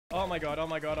Oh my god, oh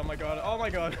my god, oh my god, oh my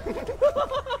god.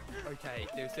 Okay,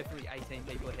 there's definitely 18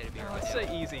 people ahead of me Oh, right it's now.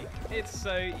 so easy. It's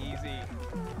so easy.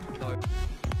 No. Okay,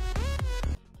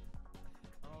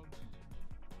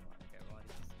 right.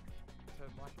 Turn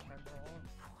my camera on.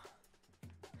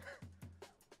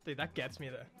 Dude, that gets me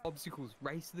there. Obstacles,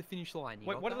 race to the finish line. You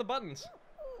Wait, got what are the that? buttons?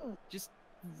 Just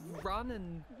run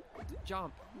and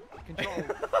jump. Control.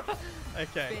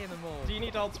 Okay. Spam them all. Do you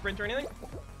need to hold sprint or anything?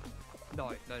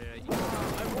 No.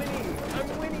 I'm winning!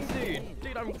 I'm winning, dude!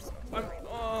 Dude,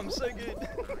 I'm so good.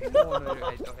 Oh, no,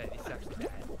 okay, this is actually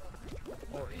bad.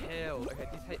 Oh, hell.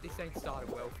 Okay, this ain't started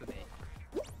well for me.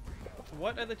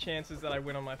 What are the chances that I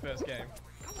win on my first game?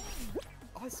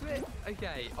 I swear.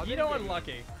 Okay. You know I'm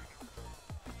lucky.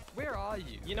 Where are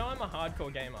you? You know I'm a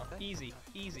hardcore gamer. Easy,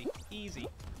 easy, easy.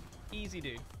 Easy,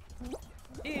 dude.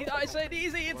 I said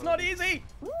easy, it's not easy!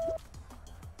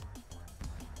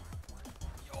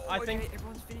 I think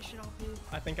everyone's finishing up here.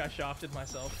 I think I shafted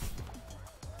myself.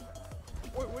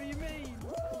 What do you mean?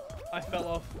 I fell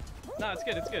off. No, it's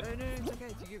good, it's good. No, it's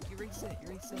okay. You reset.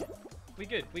 We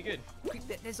good. Quick,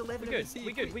 there's 11 We of good. us here.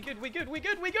 We good. quick. We good.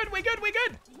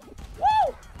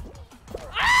 Woo!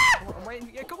 Ah! I'm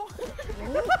waiting. Yeah, come on.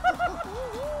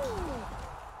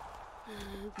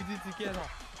 We did it together.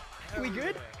 We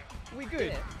good? We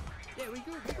good. Yeah, we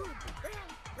good.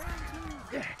 Round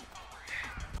two. Yeah.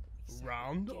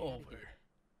 Round over.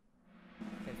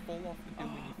 Okay, fall off the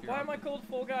building if you're Why am I called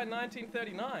Fall Guy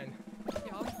 1939?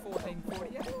 Yeah, I'm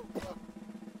 1448.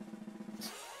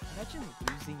 Imagine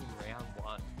losing in round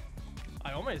one.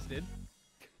 I almost did.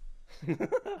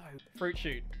 Fruit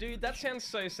shoot. Dude, that sounds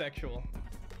so sexual.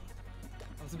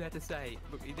 I was about to say,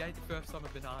 look, it ain't the first time a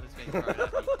banana's been thrown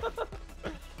at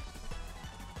me.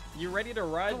 You ready to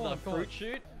ride Come the on, come fruit on.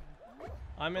 shoot?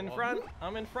 I'm in Come on. front.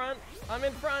 I'm in front. I'm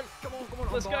in front. Come on,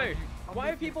 Let's I'm go. behind you. I'm Why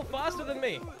are with you. people faster than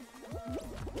me?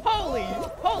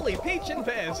 Holy peach and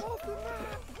pears.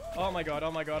 Oh my god,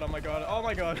 oh my god, oh my god, oh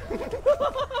my god.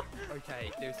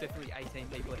 Okay, there's definitely 18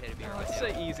 people ahead of me Oh, right it's now.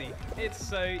 so easy. It's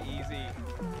so easy.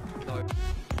 No.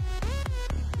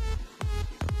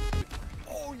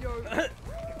 Oh, yo.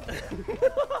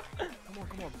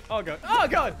 Come on. Oh god. Oh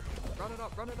god! Run it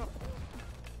up.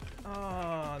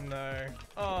 Oh no.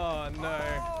 Oh no.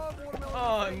 watermelon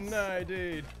Oh face. no,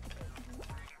 dude.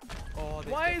 Oh,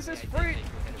 there's Why is this definitely 18 fruit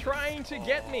people ahead of me. trying to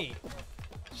get me?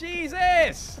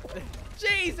 Jesus!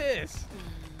 Jesus!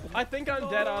 I think I'm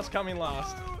dead ass coming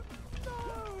last. No.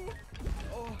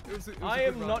 Oh, it was a I good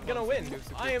am run, not gonna Hamsters. win. It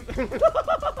was a I good-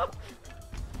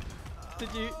 am.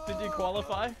 Did you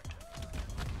qualify?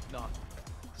 No.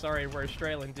 Sorry, we're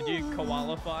Australian. Did you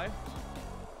qualify?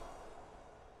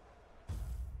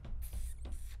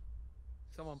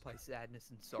 Someone play Sadness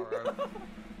and Sorrow.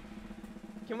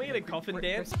 Can we get a coffin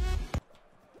dance?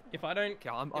 If I don't, Okay,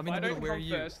 I'm if in the I middle. don't Where are come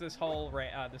you? first this whole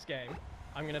this game,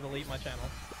 I'm gonna delete my channel.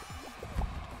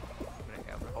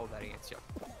 I'm gonna hold that against you.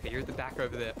 Okay, you're at the back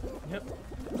over there. Yep.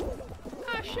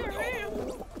 I sure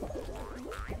am.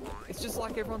 It's just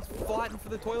like everyone's fighting for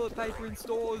the toilet paper in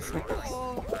stores.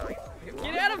 Oh.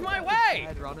 Get out of my way!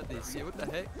 Bad run at this. Yeah, what the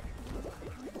heck?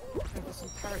 There's some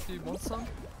parrot dude wants some.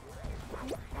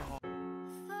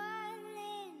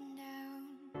 Falling down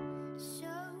so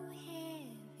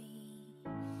heavy,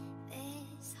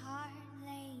 this heart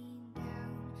laying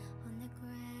down on the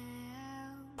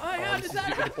ground. Oh, how This did is that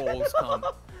where the happen? balls come.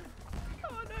 Oh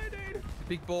no, dude! The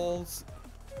big balls.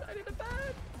 I did a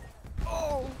bad.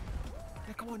 Oh!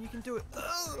 Yeah, come on, you can do it.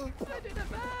 Ugh. I did a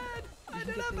bad. I You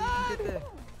did can a get there, you bad. can get there.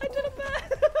 I did a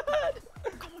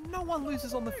bad. Come on, no one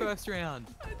loses on the first round.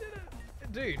 I did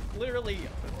it. Dude, literally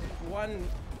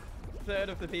 1/3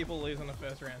 of the people lose in the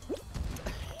first round.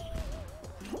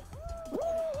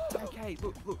 Okay,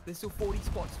 look, there's still 40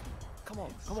 spots. Come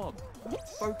on.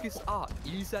 Focus up.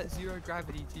 Use that zero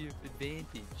gravity to your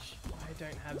advantage. I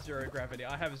don't have zero gravity.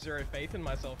 I have zero faith in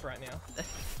myself right now.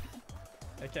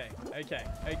 Okay.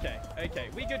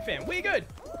 We good, fam. We good.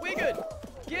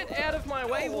 Get out of my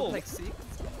way, wolf. Like 6.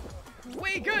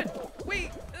 We good.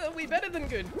 We better than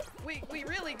good. We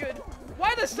really good. Why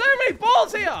are there so many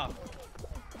balls here?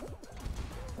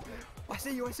 I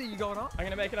see you going up. I'm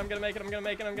gonna make it.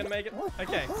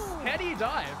 Okay. How do you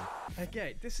dive?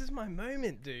 Okay, this is my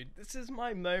moment, dude. This is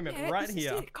my moment right this is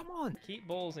here. it. Come on. Keep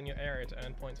balls in your area to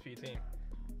earn points for your team.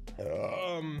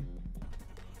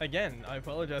 Again, I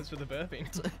apologize for the burping.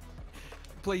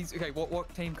 Please, okay,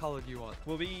 what team color do you want?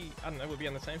 We'll be, I don't know, we'll be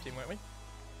on the same team, won't we?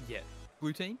 Yeah.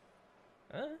 Blue team?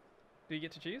 Do you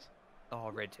get to choose? Oh,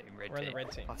 red team, red We're team. in the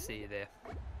red team. I see you there.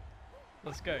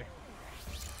 Let's go.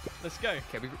 Let's go.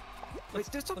 Okay, wait,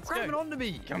 just stop let's grabbing go. onto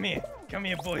me. Come here,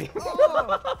 boy.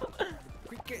 Oh.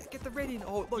 Quick, get the red in.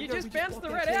 Oh, look, You no, just we bounced the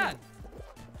blocked red our out. team.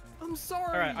 I'm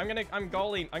sorry. All right, I'm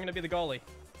goalie. I'm gonna be the goalie.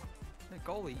 No,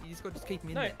 goalie, you just got to just keep him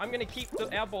in No, there. I'm gonna keep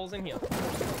our balls in here.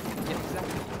 Yeah,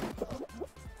 exactly.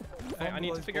 I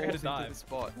need to figure out how to dive. The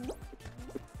spot.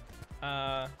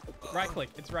 Right click.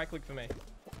 It's right click for me.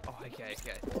 Oh, okay.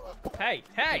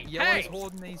 Hey! Yellow's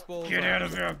hoarding these balls. Get out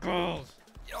of our goals!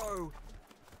 Yo,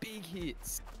 big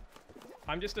hits.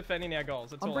 I'm just defending our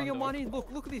goals. That's I'm all bringing I'm one doing. in.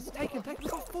 Look at this. Take him. We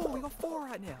got four. We got four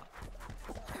right now.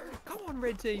 Come on,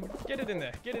 red team. Get it in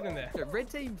there. Get it in there. Yeah, red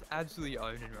team's absolutely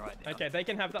owning right now. Okay, they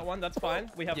can have that one. That's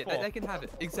fine. We have Yeah, four. they can have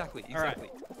it. Exactly. All right.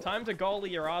 Time to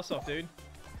goalie your ass off, dude.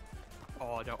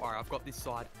 Oh, don't worry. I've got this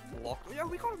side locked. Yeah,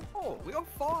 we got four. We got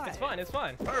five. It's fine. It's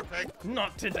fine. Perfect.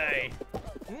 Not today.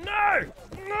 No!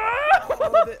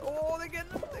 No! They're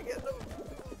getting them. They're getting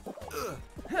them.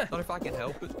 Not if I can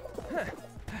help it.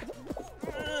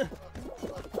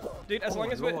 Dude, as Oh long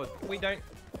my as God. we don't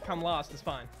come last, it's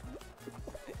fine.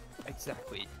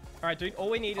 Exactly. All right, dude. All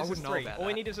we need I is wouldn't know three. about All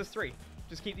we that. need is just three.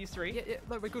 Just keep these three. Yeah.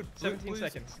 No, we're good. 17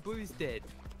 seconds. Blue's dead.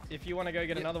 If you want to go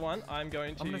get Yeah. another one, I'm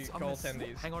going to goaltend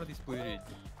these. Hang on to this blue dude.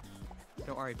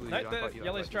 Don't worry, blue No, dude. I got you. I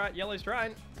yellow's got you. yellow's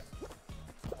trying.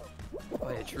 Oh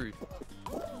yeah, true.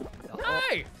 No!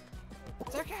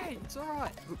 It's okay. It's all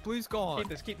right. Blue's gone.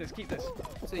 Keep this.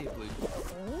 See you, blue.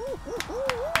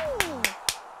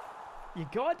 You're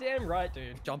goddamn right,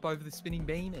 dude. Jump over the spinning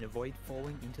beam and avoid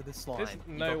falling into the slime. There's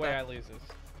no way I lose this.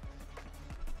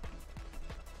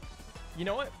 You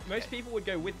know what? Most people would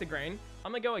go with the grain.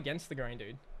 I'm gonna go against the grain,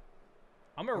 dude.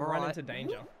 I'm gonna run into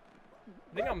danger. You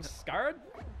think I'm scared?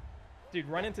 Dude,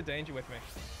 run into danger with me.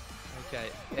 Okay,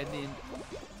 and then...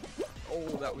 Oh,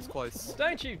 that was close.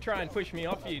 Don't you try and push me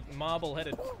off, you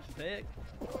marble-headed thick.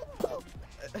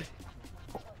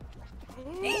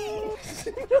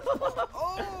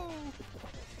 Oh!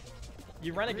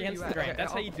 You run Where are against you the at? grain. Okay,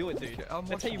 That's how you do it, dude. okay, I'm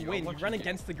That's how watching you you, I'm win. You watching run you.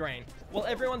 against the grain. While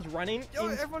everyone's running, Yo,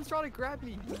 everyone's trying to grab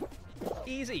me.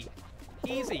 easy.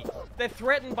 Easy. They're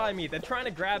threatened by me. They're trying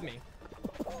to grab me.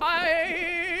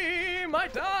 I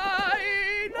might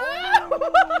die. No!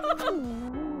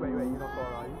 Wait, you're not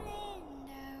gone, are you?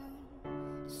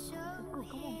 So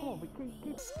Come on, we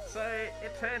keep. So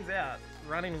it turns out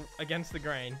running against the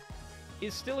grain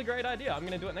is still a great idea. I'm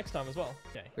gonna do it next time as well.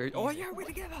 Okay. Oh yeah, we're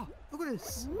together. Look at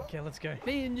this. Okay, let's go.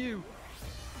 Me and you.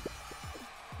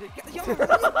 Yo, what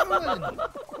are you doing?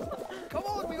 Come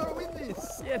on, we gotta win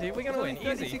this. Yeah, dude, we're gonna win. There's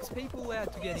only Easy. 36 people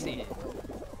allowed to get in here.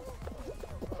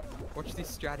 Watch this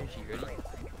strategy. Ready?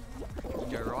 You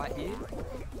go right here,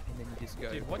 and then you just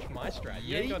go. Dude, watch my strat.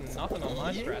 You ain't got nothing on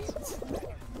my strats.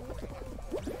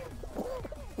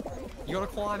 You gotta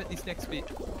climb at this next bit.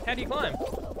 How do you climb?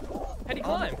 How do you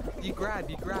climb? You grab.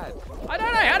 I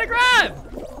don't know how to grab!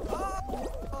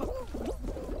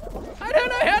 I don't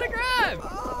know how to grab!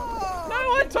 No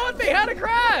one taught me how to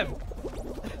grab!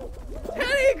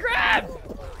 How do you grab?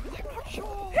 I'm not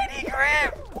sure. How do you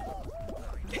grab?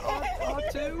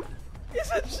 R2?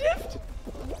 Is it shift?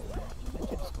 That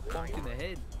just got bonked in the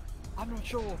head. I'm not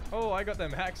sure. Oh, I got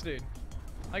them hacks, dude.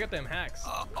 I got them hacks.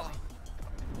 Go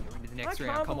into the I next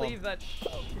round. can't Come believe on. that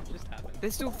shit just happened.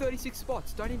 There's still 36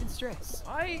 spots. Don't even stress.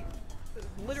 I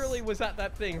literally was at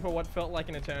that thing for what felt like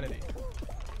an eternity.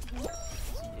 Easy.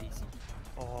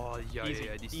 Oh, yo, Easy,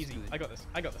 this easy. is good. I got this.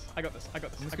 I'm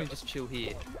just gonna just chill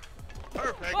here.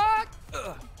 Perfect. Fuck!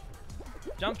 Ugh.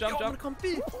 Jump. Yo, I'm gonna come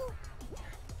fifth.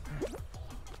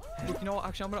 Look, you know what?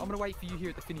 Actually, I'm gonna wait for you here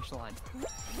at the finish line.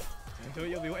 Don't do it,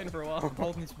 you'll be waiting for a while. I'm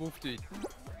holding this wolf, dude.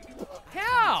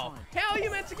 How? How are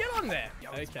you meant to get on there? Yo,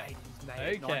 Okay. it's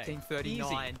made it.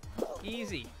 1939.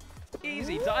 Easy.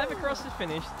 Dive across the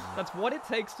finish. That's what it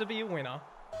takes to be a winner.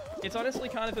 It's honestly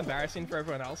kind of embarrassing for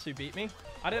everyone else who beat me.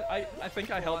 I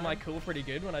think I held my cool pretty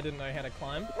good when I didn't know how to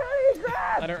climb.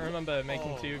 I don't remember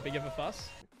making too big of a fuss.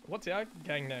 What's our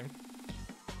gang name?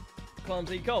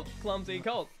 Clumsy Cult, Clumsy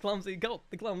Cult, Clumsy Cult,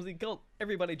 the Clumsy Cult.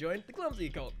 Everybody join the Clumsy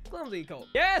Cult, Clumsy Cult.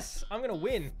 Yes! I'm gonna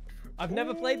win. I've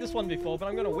never played this one before, but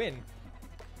I'm gonna win.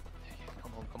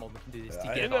 Come on, we can do this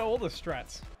I together. know all the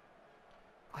strats.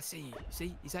 I see you.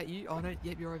 See? Is that you? Oh no,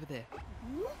 yep, you're over there.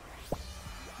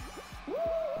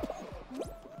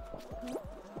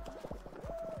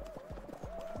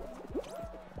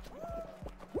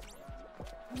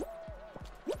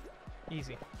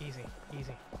 Easy.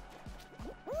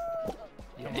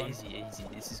 Yeah, Come on. easy.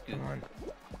 This is good. Come on.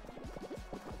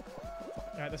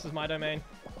 Alright, this is my domain.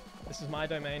 This is my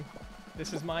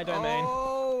domain.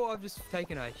 Oh, I've just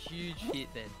taken a huge hit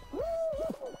then.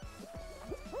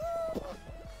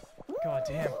 God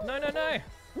damn. No.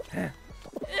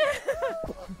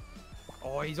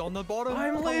 Oh, he's on the bottom.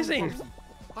 I'm Come on, losing.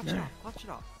 Clutch it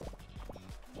up.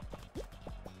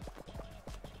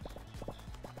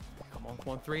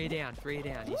 Come on, 3 down, 3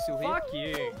 down. You still here? Fuck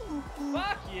you.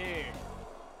 Fuck you. You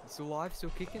still alive?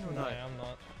 Still kicking or No, no? I'm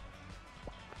not.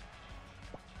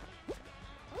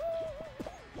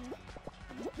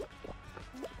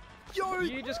 Yo!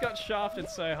 You just got shafted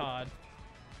so hard.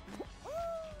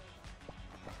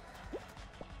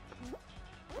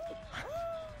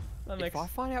 That makes, If I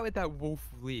find out where that wolf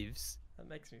lives, that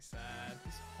makes me sad.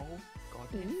 this whole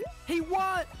goddamn... He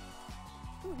won!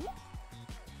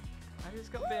 I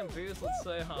just got bamboozled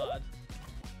so hard.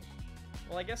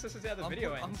 Well, I guess this is how the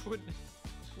video ends.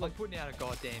 I'm putting out a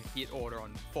goddamn hit order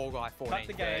on Fall Guy 1430. Cut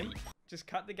the game. Just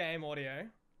cut the game audio.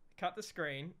 Cut the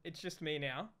screen. It's just me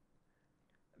now.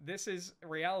 This is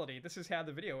reality. This is how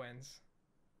the video ends.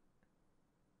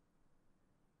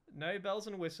 No bells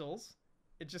and whistles.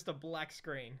 It's just a black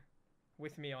screen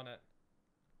with me on it.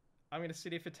 I'm going to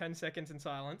sit here for 10 seconds in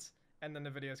silence, and then the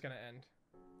video's going to end.